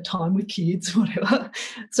 the time with kids, whatever.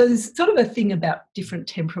 So there's sort of a thing about different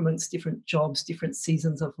temperaments, different jobs, different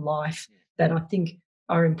seasons of life that I think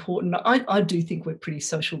are important. I do think we're pretty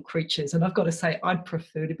social creatures, and I've got to say I'd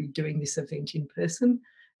prefer to be doing this event in person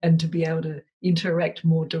and to be able to interact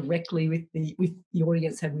more directly with the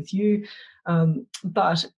audience and with you.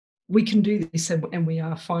 But we can do this, and we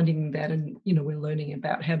are finding that, and we're learning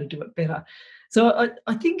about how to do it better. So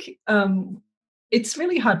I think it's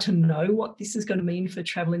really hard to know what this is going to mean for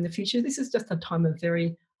travel in the future. This is just a time of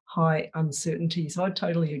very high uncertainty. So I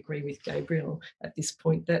totally agree with Gabriel at this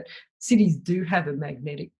point that cities do have a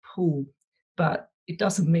magnetic pull, but it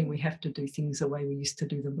doesn't mean we have to do things the way we used to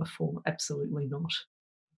do them before. Absolutely not.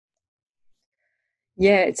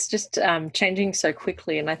 Yeah, it's just changing so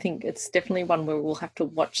quickly, and I think it's definitely one where we'll have to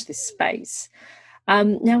watch this space.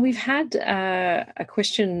 Now, we've had a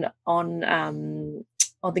question on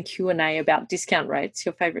the Q&A about discount rates,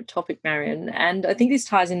 your favourite topic, Marion, and I think this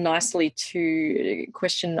ties in nicely to a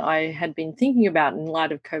question I had been thinking about in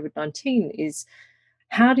light of COVID-19 is,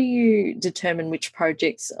 how do you determine which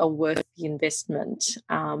projects are worth the investment?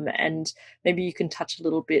 And maybe you can touch a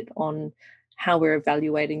little bit on how we're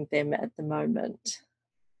evaluating them at the moment.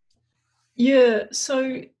 Yeah,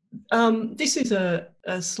 so this is a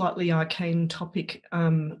slightly arcane topic,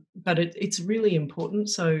 but it's really important.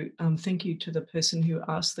 So thank you to the person who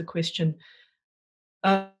asked the question.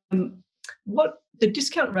 What the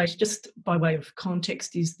discount rate, just by way of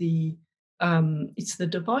context, is it's the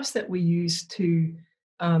device that we use to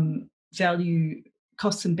value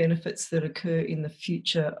costs and benefits that occur in the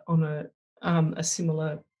future on a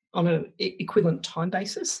similar, on an equivalent time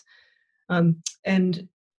basis.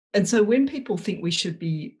 And so when people think we should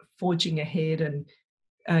be forging ahead and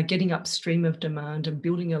getting upstream of demand and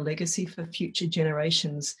building a legacy for future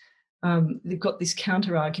generations, they've got this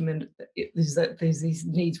counter argument is that there's these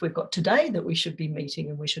needs we've got today that we should be meeting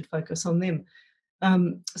and we should focus on them.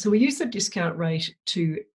 So we use the discount rate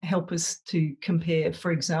to help us to compare,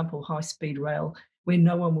 for example, high-speed rail, where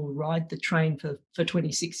no one will ride the train for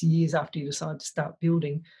 26 years after you decide to start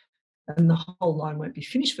building, and the whole line won't be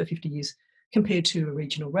finished for 50 years, compared to a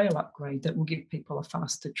regional rail upgrade that will give people a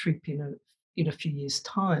faster trip in a few years'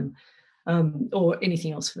 time, or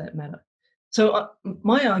anything else for that matter. So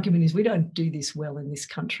my argument is we don't do this well in this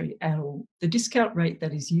country at all. The discount rate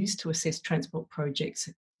that is used to assess transport projects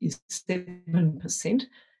is 7%, and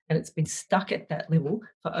it's been stuck at that level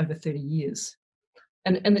for over 30 years.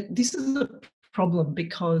 And this is a problem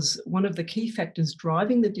because one of the key factors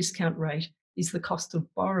driving the discount rate is the cost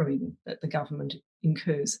of borrowing that the government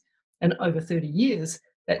incurs. And over 30 years,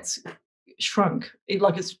 that's shrunk.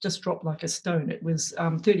 It's just dropped like a stone. It was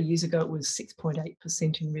 30 years ago, it was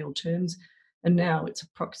 6.8% in real terms, and now it's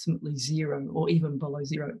approximately zero or even below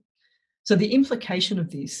zero. So the implication of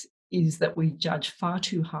this is that we judge far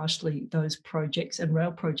too harshly those projects, and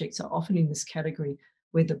rail projects are often in this category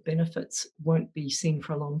where the benefits won't be seen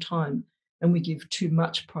for a long time, and we give too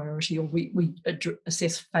much priority, or we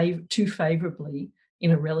assess too favourably in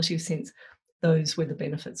a relative sense those where the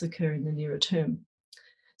benefits occur in the nearer term.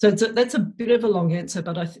 So that's a bit of a long answer,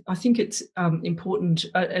 but I think it's important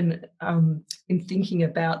and in thinking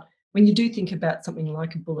about, when you do think about something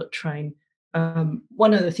like a bullet train,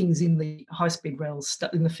 one of the things in the high-speed rail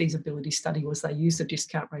in the feasibility study was they used a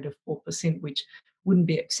discount rate of 4%, which wouldn't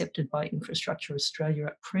be accepted by Infrastructure Australia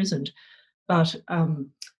at present. But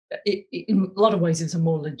in a lot of ways, it's a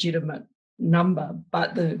more legitimate number.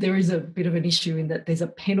 But there is a bit of an issue in that there's a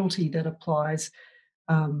penalty that applies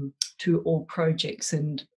to all projects,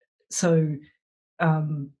 and so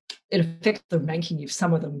it affects the ranking if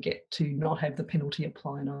some of them get to not have the penalty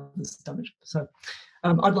apply and others don't. So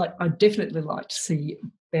I'd definitely like to see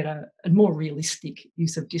better and more realistic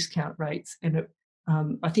use of discount rates, and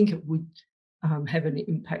I think it would have an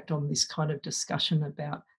impact on this kind of discussion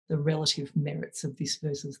about the relative merits of this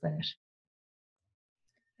versus that.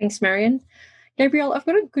 Thanks, Marion. Gabriel, I've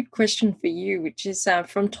got a good question for you, which is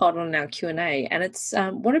from Todd on our Q&A, and it's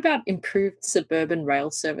what about improved suburban rail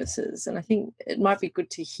services? And I think it might be good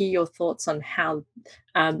to hear your thoughts on how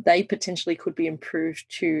they potentially could be improved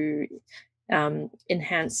to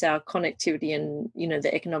enhance our connectivity and,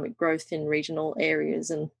 the economic growth in regional areas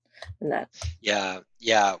and that.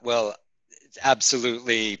 Yeah. Well, it's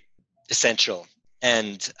absolutely essential,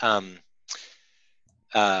 and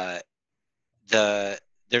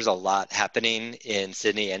there's a lot happening in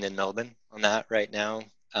Sydney and in Melbourne on that right now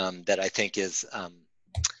that I think is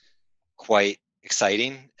quite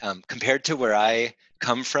exciting compared to where I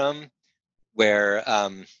come from, where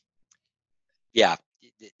I've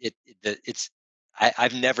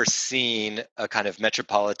never seen a kind of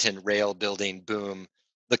metropolitan rail building boom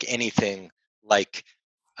look anything like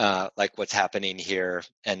what's happening here,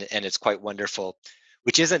 and it's quite wonderful.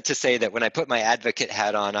 Which isn't to say that when I put my advocate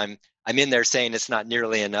hat on, I'm in there saying it's not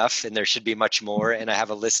nearly enough and there should be much more. And I have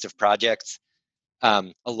a list of projects,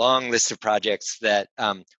 a long list of projects that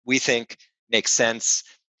we think make sense.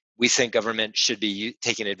 We think government should be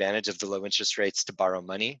taking advantage of the low interest rates to borrow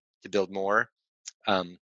money to build more.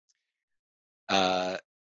 I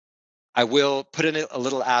will put in a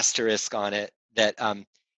little asterisk on it that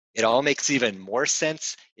it all makes even more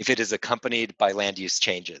sense if it is accompanied by land use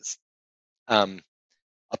changes. I'll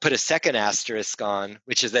put a second asterisk on,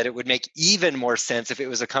 which is that it would make even more sense if it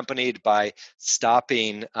was accompanied by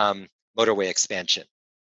stopping motorway expansion.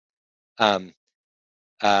 There's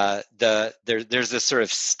this sort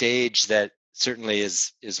of stage that certainly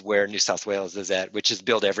is where New South Wales is at, which is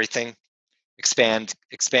build everything, expand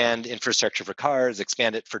infrastructure for cars,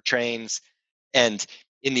 expand it for trains, and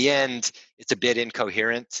in the end, it's a bit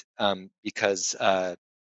incoherent because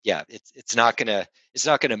it's not gonna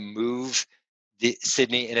move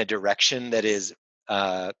Sydney in a direction that is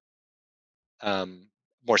more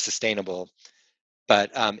sustainable,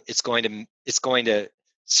 but it's going to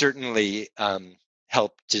certainly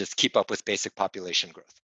help to just keep up with basic population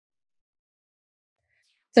growth.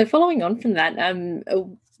 So following on from that,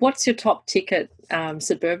 what's your top ticket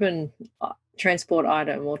suburban transport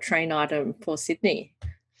item or train item for Sydney?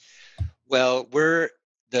 Well, we're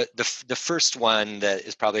the first one that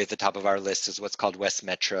is probably at the top of our list is what's called West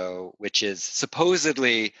Metro, which is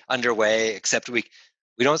supposedly underway, except we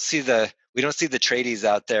don't see the tradies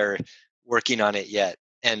out there working on it yet,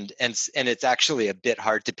 and it's actually a bit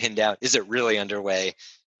hard to pin down. Is it really underway?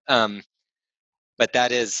 But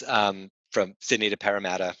that is from Sydney to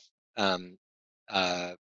Parramatta, 20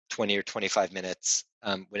 or 25 minutes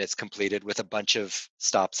when it's completed, with a bunch of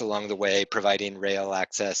stops along the way, providing rail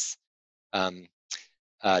access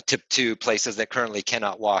to places that currently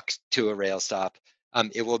cannot walk to a rail stop.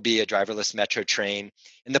 It will be a driverless metro train.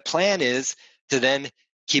 And the plan is to then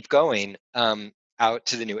keep going out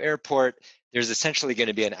to the new airport. There's essentially going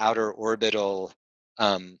to be an outer orbital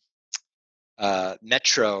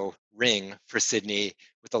metro ring for Sydney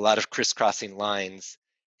with a lot of crisscrossing lines.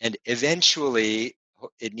 And eventually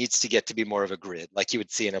it needs to get to be more of a grid, like you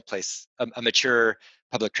would see in a mature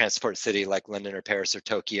public transport city like London or Paris or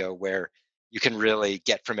Tokyo, where you can really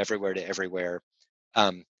get from everywhere to everywhere.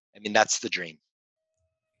 I mean, that's the dream.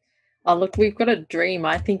 Oh, look, we've got a dream.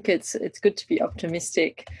 I think it's good to be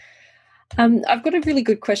optimistic. I've got a really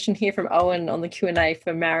good question here from Owen on the Q&A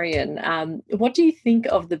for Marion. What do you think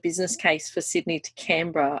of the business case for Sydney to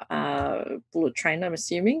Canberra bullet train, I'm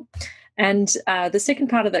assuming? And the second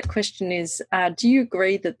part of that question is, do you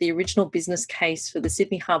agree that the original business case for the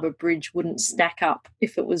Sydney Harbour Bridge wouldn't stack up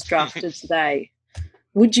if it was drafted today?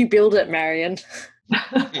 Would you build it, Marion?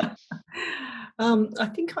 I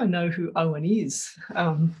think I know who Owen is.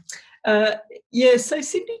 So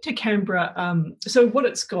Sydney to Canberra, so what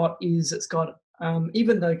it's got,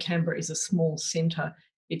 even though Canberra is a small centre,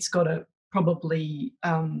 it's got a probably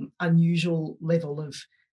unusual level of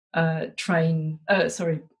plane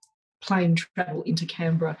travel into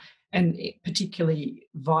Canberra, and particularly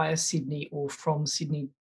via Sydney or from Sydney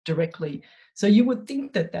directly. So you would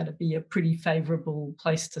think that that'd be a pretty favourable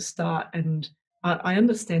place to start. And I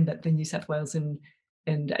understand that the New South Wales and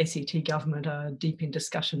ACT government are deep in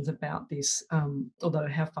discussions about this, although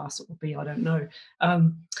how fast it will be, I don't know.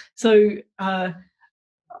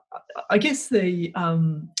 I guess I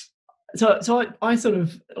sort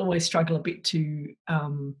of always struggle a bit to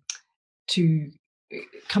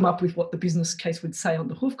come up with what the business case would say on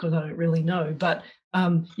the hoof, because I don't really know. But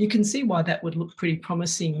you can see why that would look pretty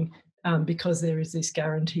promising, because there is this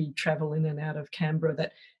guaranteed travel in and out of Canberra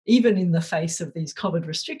that even in the face of these COVID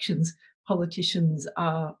restrictions,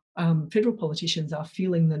 federal politicians are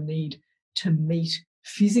feeling the need to meet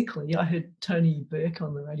physically. I heard Tony Burke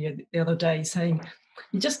on the radio the other day saying,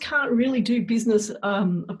 you just can't really do business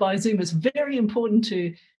by Zoom. It's very important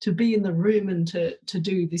to be in the room and to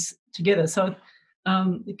do this together. So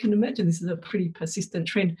you can imagine this is a pretty persistent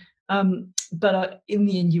trend. But in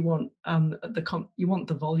the end, you want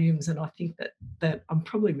the volumes, and I think that I'm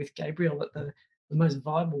probably with Gabriel that the most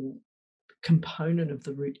viable component of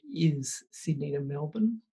the route is Sydney to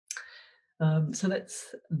Melbourne. So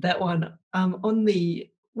that's that one.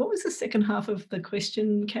 What was the second half of the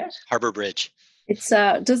question, Kat? Harbour Bridge. It's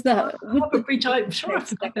does the Harbour Bridge? I'm sure I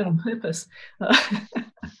forgot that on purpose.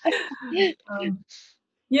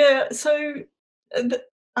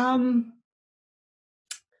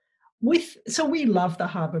 We love the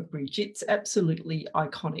Harbour Bridge. It's absolutely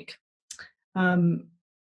iconic.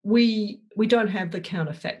 We don't have the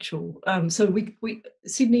counterfactual. So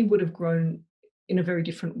Sydney would have grown in a very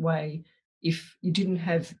different way if you didn't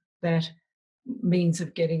have that means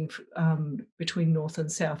of getting between north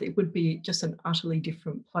and south. It would be just an utterly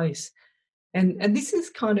different place. And this is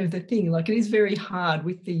kind of the thing, like it is very hard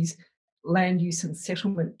with these land use and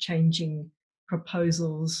settlement changing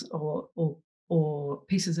proposals or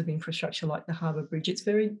pieces of infrastructure like the Harbour Bridge. It's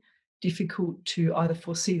very difficult to either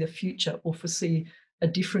foresee the future or foresee a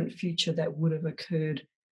different future that would have occurred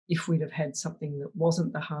if we'd have had something that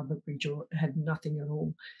wasn't the Harbour Bridge or had nothing at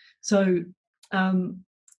all. So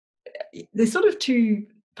there's sort of two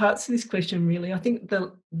parts to this question, really. I think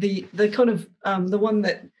the kind of the one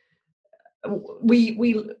that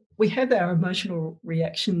we have our emotional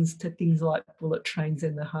reactions to things like bullet trains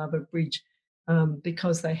and the Harbour Bridge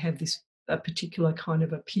because they have this a particular kind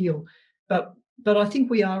of appeal. But I think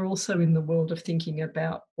we are also in the world of thinking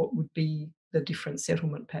about what would be the different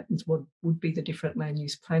settlement patterns, what would be the different land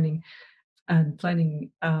use planning and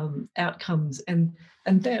planning outcomes, and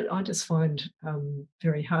that I just find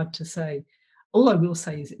very hard to say. All I will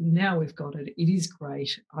say is now we've got it. It is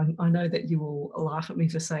great. I know that you will laugh at me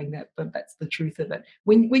for saying that, but that's the truth of it.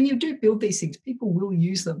 When you do build these things, people will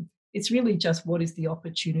use them. It's really just what is the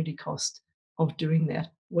opportunity cost of doing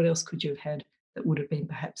that? What else could you have had that would have been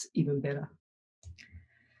perhaps even better?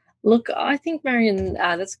 Look, I think, Marion,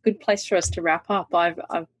 that's a good place for us to wrap up.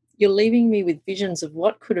 You're leaving me with visions of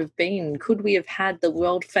what could have been. Could we have had the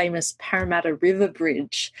world-famous Parramatta River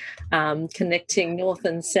Bridge connecting north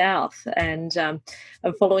and south? And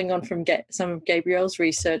following on from some of Gabrielle's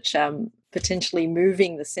research, potentially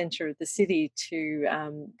moving the centre of the city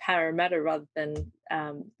to Parramatta rather than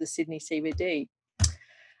the Sydney CBD.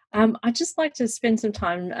 I'd just like to spend some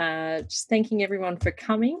time just thanking everyone for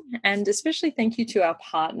coming, and especially thank you to our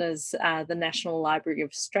partners, the National Library of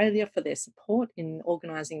Australia, for their support in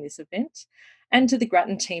organising this event, and to the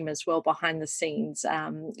Grattan team as well behind the scenes.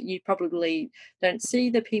 You probably don't see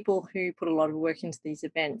the people who put a lot of work into these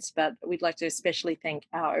events, but we'd like to especially thank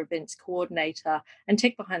our events coordinator and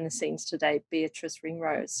tech behind the scenes today, Beatrice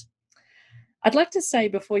Ringrose. I'd like to say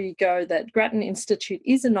before you go that Grattan Institute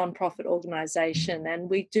is a non-profit organisation, and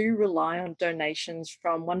we do rely on donations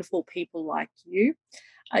from wonderful people like you.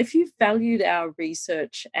 If you've valued our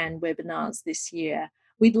research and webinars this year,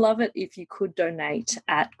 we'd love it if you could donate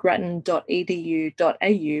at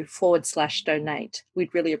grattan.edu.au/donate.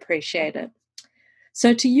 We'd really appreciate it.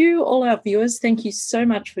 So to you, all our viewers, thank you so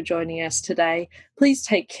much for joining us today. Please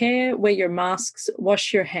take care, wear your masks,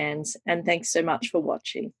 wash your hands, and thanks so much for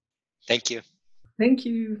watching. Thank you. Thank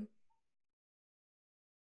you.